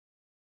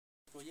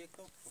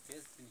proyecto porque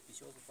es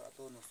beneficioso para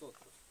todos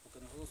nosotros, porque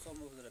nosotros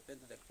somos de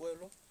repente del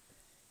pueblo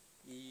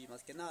y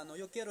más que nada, no,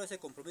 yo quiero ese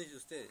compromiso de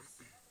ustedes.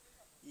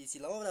 Y si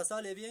la obra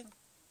sale bien,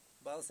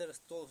 van a ser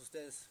todos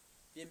ustedes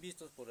bien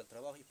vistos por el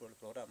trabajo y por el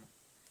programa.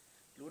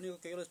 Lo único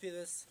que yo les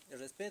pido es el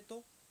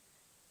respeto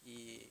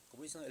y,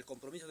 como dicen, el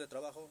compromiso de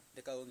trabajo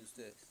de cada uno de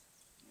ustedes.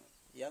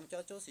 Ya,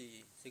 muchachos,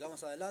 y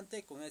sigamos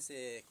adelante con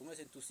ese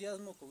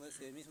entusiasmo, con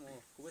ese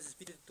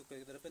espíritu que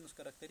de repente nos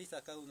caracteriza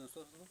a cada uno de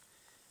nosotros, ¿no?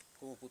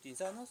 Como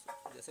putinzanos,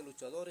 de ser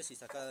luchadores y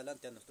sacar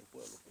adelante a nuestro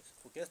pueblo, pues,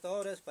 porque esta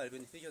obra es para el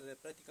beneficio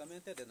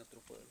prácticamente de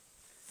nuestro pueblo.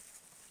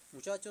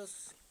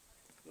 Muchachos,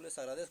 yo les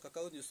agradezco a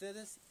cada uno de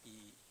ustedes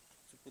y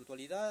su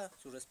puntualidad,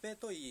 su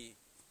respeto y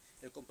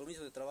el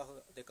compromiso de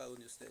trabajo de cada uno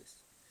de ustedes.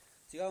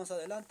 Sigamos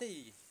adelante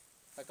y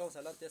sacamos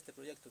adelante este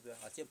proyecto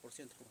al 100%,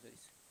 como se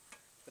dice.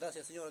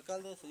 Gracias, señor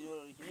alcalde,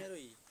 señor ingeniero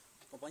y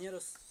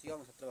compañeros,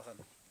 sigamos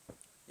trabajando.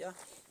 ¿Ya?